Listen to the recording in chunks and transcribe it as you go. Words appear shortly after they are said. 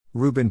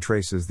Rubin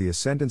traces the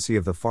ascendancy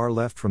of the far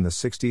left from the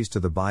 60s to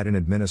the Biden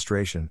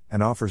administration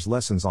and offers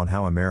lessons on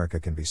how America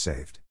can be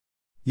saved.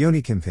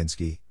 Yoni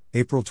Kempinski,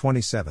 April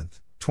 27,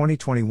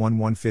 2021,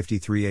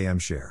 1:53 a.m.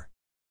 Share.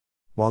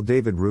 While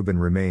David Rubin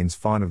remains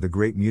fond of the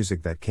great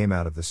music that came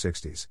out of the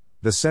 60s,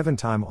 the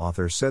seven-time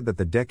author said that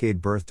the decade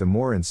birthed a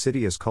more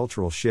insidious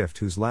cultural shift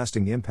whose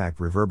lasting impact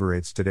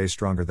reverberates today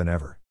stronger than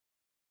ever.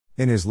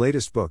 In his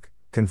latest book,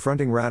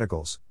 Confronting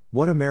Radicals: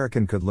 What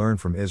American Could Learn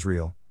from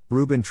Israel,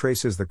 Rubin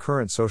traces the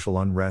current social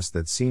unrest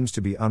that seems to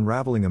be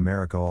unraveling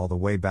America all the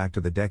way back to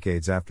the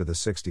decades after the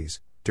 60s,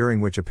 during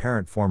which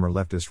apparent former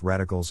leftist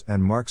radicals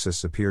and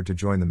Marxists appeared to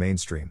join the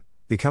mainstream,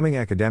 becoming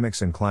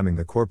academics and climbing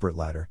the corporate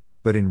ladder,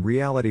 but in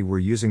reality were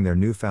using their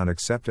newfound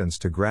acceptance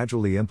to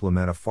gradually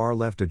implement a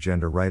far-left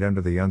agenda right under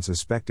the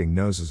unsuspecting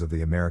noses of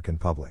the American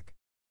public.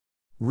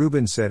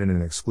 Rubin said in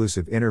an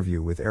exclusive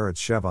interview with Eretz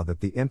Sheva that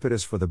the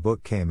impetus for the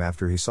book came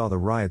after he saw the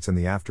riots in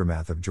the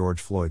aftermath of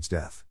George Floyd's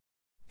death.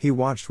 He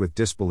watched with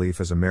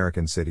disbelief as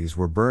American cities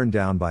were burned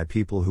down by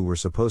people who were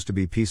supposed to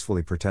be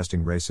peacefully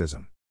protesting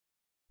racism.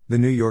 The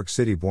New York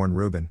City-born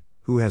Rubin,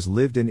 who has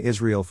lived in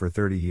Israel for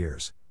 30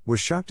 years,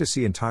 was shocked to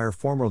see entire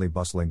formerly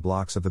bustling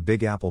blocks of the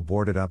Big Apple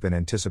boarded up in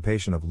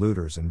anticipation of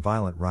looters and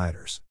violent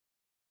rioters.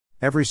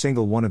 Every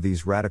single one of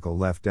these radical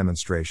left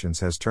demonstrations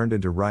has turned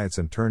into riots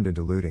and turned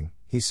into looting,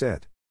 he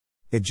said.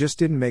 It just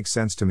didn't make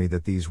sense to me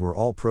that these were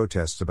all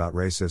protests about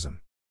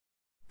racism.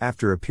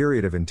 After a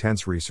period of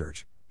intense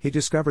research, he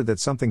discovered that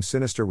something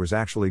sinister was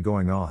actually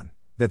going on,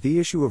 that the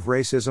issue of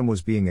racism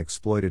was being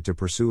exploited to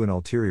pursue an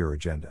ulterior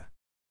agenda.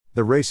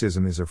 The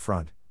racism is a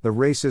front, the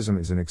racism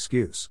is an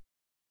excuse.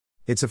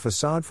 It's a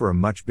facade for a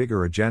much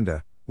bigger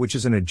agenda, which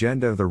is an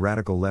agenda of the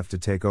radical left to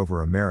take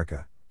over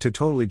America, to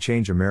totally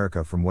change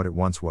America from what it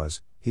once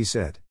was, he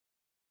said.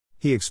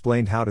 He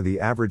explained how to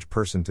the average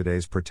person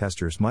today's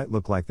protesters might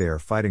look like they are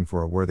fighting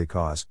for a worthy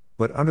cause,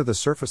 but under the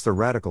surface the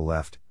radical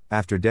left,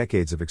 after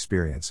decades of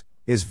experience,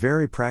 is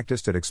very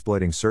practiced at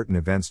exploiting certain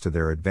events to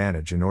their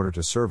advantage in order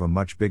to serve a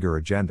much bigger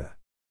agenda.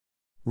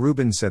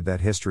 Rubin said that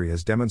history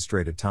has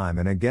demonstrated time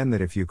and again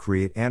that if you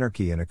create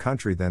anarchy in a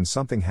country then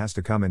something has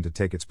to come in to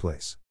take its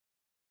place.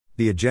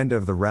 The agenda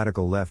of the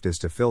radical left is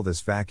to fill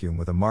this vacuum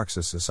with a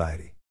Marxist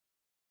society.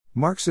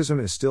 Marxism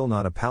is still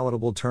not a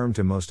palatable term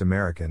to most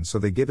Americans, so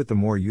they give it the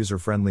more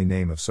user-friendly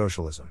name of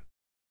socialism.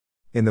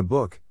 In the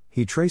book,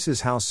 he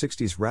traces how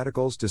 60s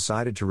radicals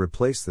decided to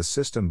replace the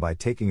system by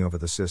taking over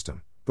the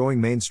system,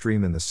 going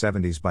mainstream in the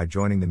 70s by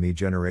joining the Me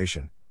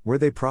generation, where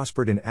they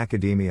prospered in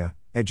academia,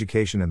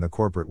 education and the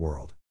corporate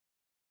world.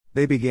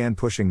 They began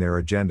pushing their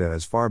agenda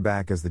as far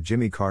back as the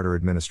Jimmy Carter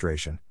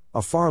administration,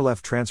 a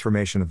far-left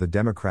transformation of the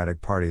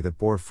Democratic Party that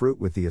bore fruit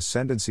with the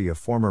ascendancy of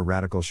former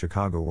radical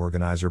Chicago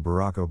organizer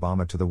Barack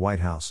Obama to the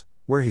White House,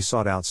 where he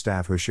sought out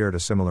staff who shared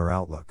a similar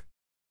outlook.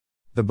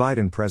 The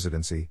Biden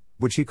presidency,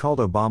 which he called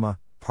Obama,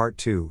 Part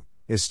 2,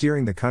 is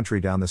steering the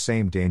country down the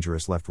same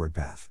dangerous leftward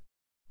path.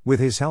 With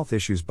his health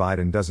issues,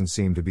 Biden doesn't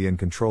seem to be in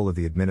control of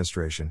the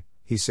administration,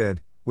 he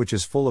said, which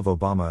is full of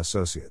Obama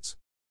associates.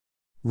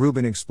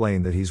 Rubin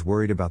explained that he's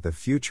worried about the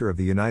future of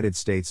the United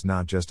States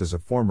not just as a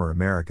former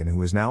American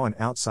who is now an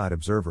outside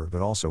observer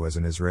but also as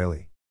an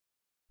Israeli.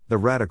 The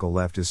radical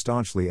left is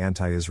staunchly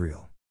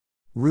anti-Israel.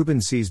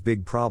 Rubin sees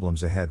big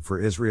problems ahead for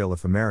Israel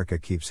if America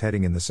keeps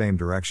heading in the same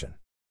direction.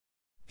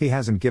 He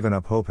hasn't given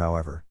up hope,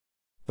 however.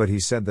 But he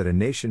said that a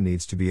nation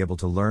needs to be able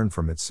to learn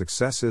from its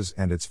successes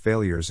and its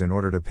failures in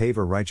order to pave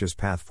a righteous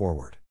path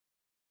forward.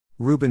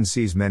 Rubin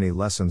sees many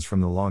lessons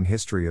from the long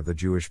history of the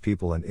Jewish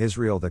people and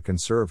Israel that can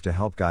serve to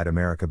help guide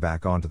America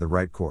back onto the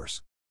right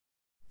course.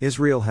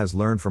 Israel has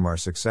learned from our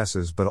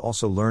successes but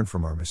also learned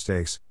from our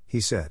mistakes, he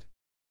said.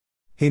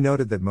 He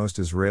noted that most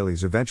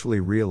Israelis eventually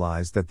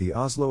realized that the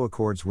Oslo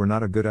Accords were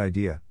not a good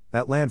idea,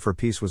 that land for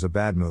peace was a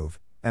bad move,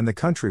 and the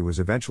country was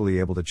eventually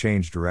able to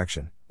change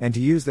direction, and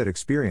to use that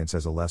experience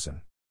as a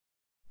lesson.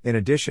 In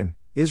addition,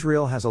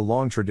 Israel has a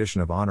long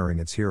tradition of honoring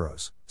its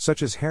heroes,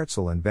 such as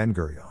Herzl and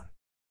Ben-Gurion.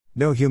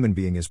 No human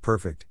being is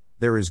perfect,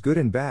 there is good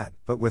and bad,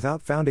 but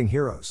without founding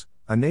heroes,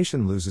 a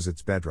nation loses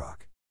its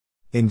bedrock.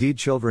 Indeed,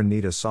 children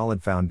need a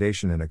solid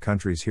foundation in a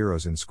country's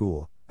heroes in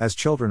school, as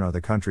children are the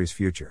country's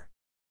future.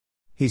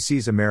 He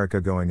sees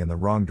America going in the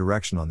wrong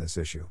direction on this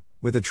issue,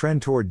 with a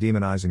trend toward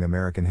demonizing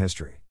American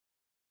history.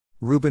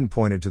 Rubin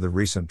pointed to the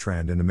recent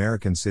trend in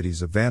American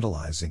cities of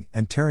vandalizing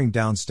and tearing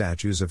down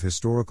statues of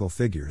historical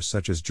figures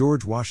such as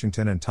George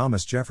Washington and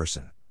Thomas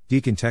Jefferson,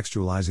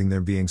 decontextualizing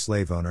their being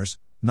slave owners,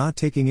 not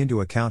taking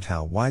into account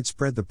how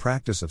widespread the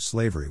practice of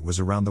slavery was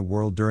around the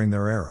world during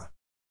their era.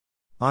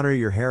 Honor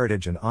your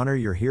heritage and honor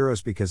your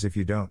heroes, because if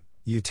you don't,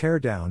 you tear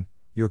down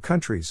your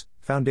country's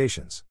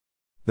foundations.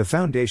 The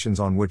foundations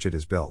on which it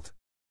is built.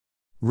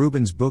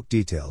 Rubin's book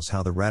details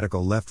how the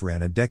radical left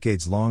ran a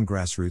decades-long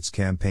grassroots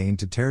campaign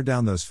to tear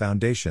down those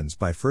foundations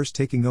by first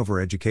taking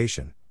over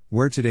education,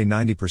 where today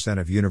 90%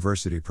 of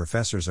university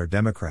professors are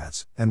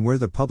Democrats, and where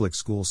the public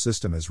school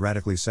system is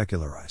radically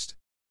secularized.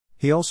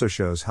 He also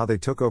shows how they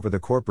took over the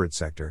corporate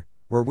sector,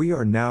 where we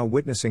are now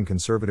witnessing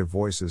conservative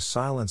voices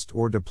silenced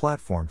or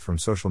deplatformed from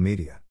social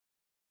media.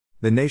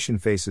 The nation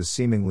faces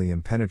seemingly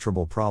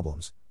impenetrable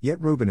problems, yet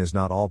Rubin is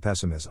not all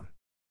pessimism.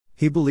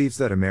 He believes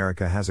that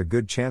America has a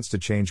good chance to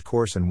change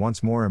course and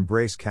once more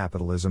embrace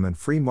capitalism and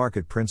free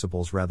market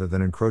principles rather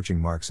than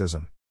encroaching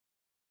Marxism.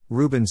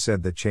 Rubin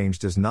said that change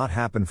does not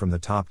happen from the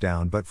top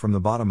down but from the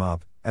bottom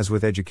up, as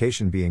with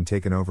education being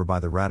taken over by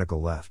the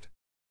radical left.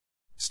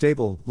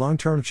 Stable,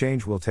 long-term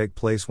change will take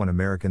place when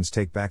Americans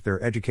take back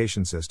their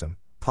education system,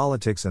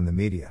 politics and the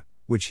media,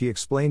 which he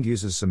explained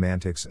uses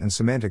semantics and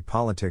semantic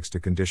politics to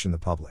condition the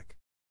public.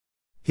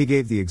 He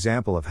gave the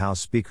example of House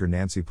Speaker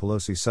Nancy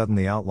Pelosi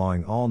suddenly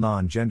outlawing all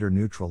non-gender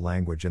neutral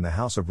language in the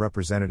House of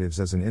Representatives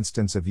as an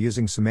instance of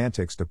using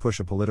semantics to push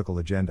a political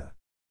agenda.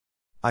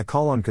 I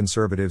call on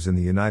conservatives in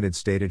the United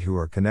States who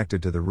are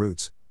connected to the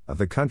roots of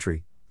the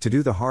country to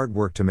do the hard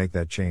work to make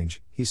that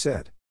change, he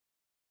said.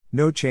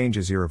 No change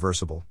is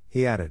irreversible,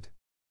 he added.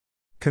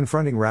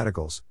 Confronting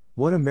Radicals: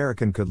 What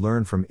American Could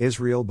Learn from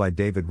Israel by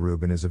David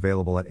Rubin is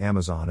available at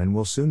Amazon and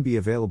will soon be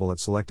available at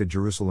selected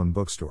Jerusalem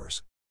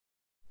bookstores.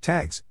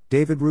 Tags: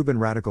 David Rubin,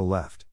 Radical Left.